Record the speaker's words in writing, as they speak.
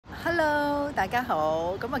Hello， 大家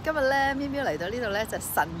好。咁今日咧，喵喵嚟到呢度咧就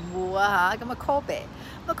神戶啊嚇，咁Kobe。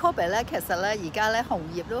Kobe咧其實咧而家咧紅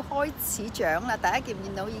葉都開始長啦，大家見唔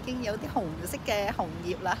見到已經有啲紅色嘅紅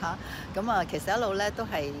葉啦嚇。其實一路咧都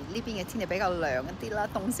係呢邊嘅天氣比較涼一啲啦，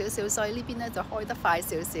凍少少，所以呢邊咧就開得快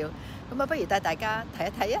少少。不如帶大家睇一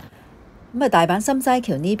睇啊。大阪心齋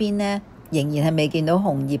橋呢邊咧，仍然係未見到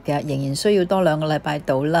紅葉嘅，仍然需要多2個禮拜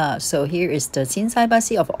到啦。So here is the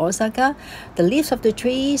Shinsaibashi of Osaka. The leaves of the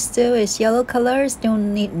trees still is yellow color. Still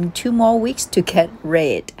need 2 more weeks to get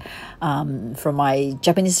red. From my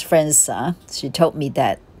Japanese friends, she told me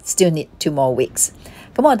that still need 2 more weeks.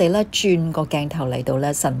 咁我哋咧轉個鏡頭嚟到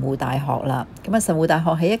咧神戶大學啦。神戶大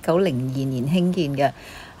學喺1902年興建嘅。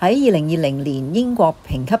喺2020年英國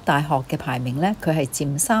評級大學嘅排名咧，佢係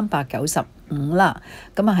佔395啦。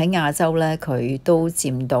喺亞洲咧，佢都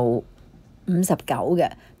佔到59嘅。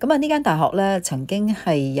呢間大學咧曾經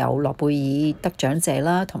係有諾貝爾得獎者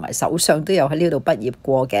啦，同埋首相都有喺呢度畢業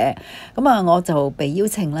過嘅。我就被邀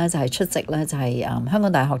請咧就係出席咧就係香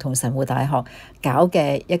港大學同神戶大學搞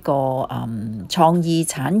嘅一個創意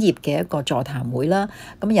產業嘅一個座談會啦。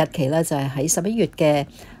日期咧就係喺11月嘅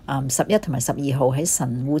11同埋12號喺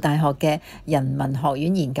神戶大學嘅人文學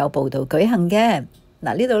院研究部度舉行嘅。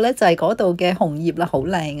呢度咧就係嗰度嘅紅葉啦，好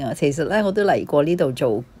靚啊！其實咧我都嚟過呢度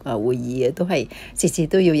做會議嘅，都係次次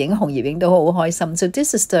都要影紅葉，影到好開心。So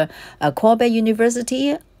this is the Kobe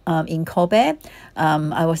University in Kobe.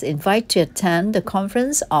 I was invited to attend the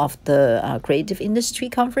conference of the Creative Industry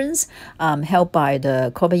Conference held by the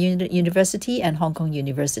Kobe University and Hong Kong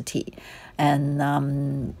University.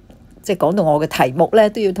 And即係講到我嘅題目咧，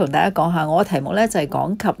都要同大家講下。我嘅題目咧就係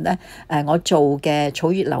講及咧我做嘅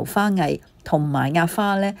草月流花藝同埋壓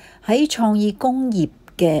花咧喺創意工業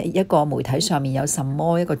嘅一個媒體上面有什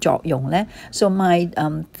麼一個作用咧 ？So my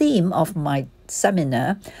theme of my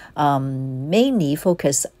seminar mainly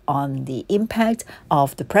focus on the impact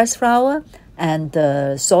of the press flower and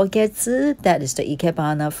the sogetsu, that is the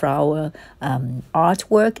ikebana flower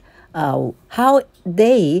artwork. How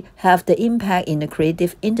they have the impact in the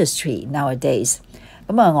creative industry nowadays.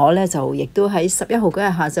 我咧就亦都喺11號嗰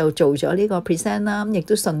日下晝做咗呢個 present 啦，亦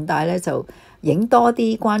都順帶咧就影多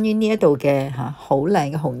啲關於呢一度嘅好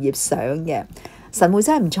靚嘅紅葉相嘅。神戶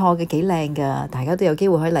真係唔錯嘅，幾靚㗎，大家都有機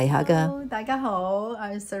會可以嚟下㗎。Hello， 大家好，我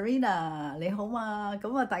係 Serena， 你好嘛？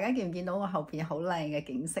大家見唔見到我後邊好靚嘅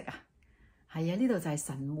景色啊？係啊，呢度就係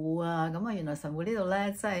神戶啊。原來神戶呢度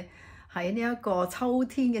咧真係〜喺呢一個秋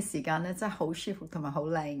天嘅時間咧，真係好舒服同埋好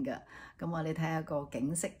靚嘅。你睇下個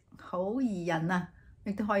景色，好宜人啊！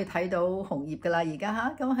亦都可以睇到紅葉㗎啦，而家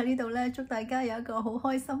嚇。喺呢度咧，祝大家有一個好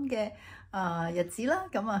開心嘅日子啦。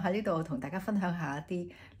喺呢度同大家分享下一啲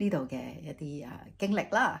呢度嘅一啲經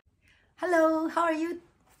歷啦。Hello, how are you?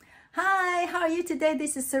 Hi, how are you today?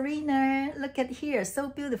 This is Serena. Look at here, so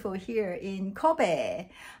beautiful here in Kobe.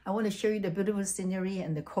 I want to show you the beautiful scenery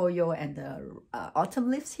and the紅葉 and the autumn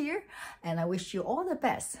leaves here. And I wish you all the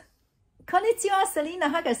best. こんにちは、Serena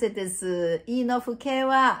博士です。家の風景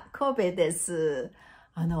は神戸です。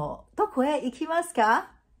どこへ行きますか？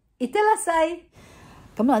いってらっしゃい。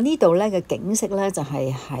呢度咧嘅景色咧就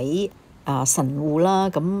係喺神戶啦，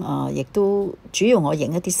亦都主要我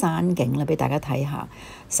影一啲山景啦，俾大家睇下。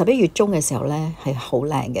11月中嘅時候咧係好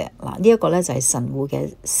靚嘅。呢一個咧就係神戶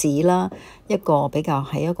嘅市啦，一個比較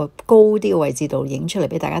喺一個高啲嘅位置度影出嚟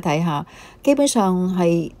俾大家睇下。基本上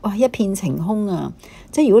係一片晴空啊！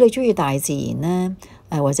即係如果你中意大自然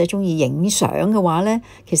咧，或者中意影相嘅話咧，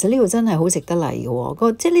其實呢度真係好值得嚟嘅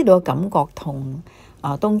喎。即係呢度嘅感覺同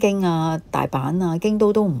東京啊、大阪啊、京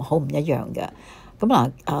都都唔一樣嘅。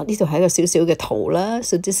呢度係一個小小嘅圖啦。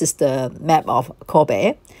So this is the map of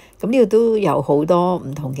Kobe。呢度都有好多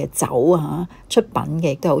唔同嘅酒出品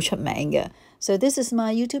嘅，亦都好出名嘅。So this is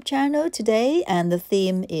my YouTube channel today, and the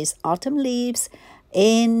theme is autumn leaves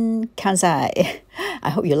in Kansai.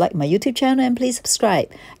 I hope you like my YouTube channel and please subscribe.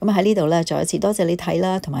 喺呢度咧，再一次多謝你睇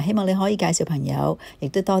啦，同埋希望你可以介紹朋友，亦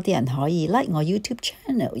都多啲人可以 like 我 YouTube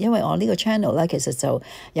channel， 因為我呢個 channel 咧其實就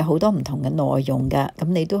有好多唔同嘅內容㗎。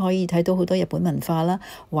你都可以睇到好多日本文化啦，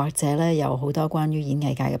或者咧有好多關於演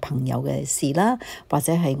藝界嘅朋友嘅事啦，或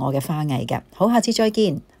者係我嘅花藝㗎。好，下次再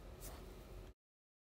見。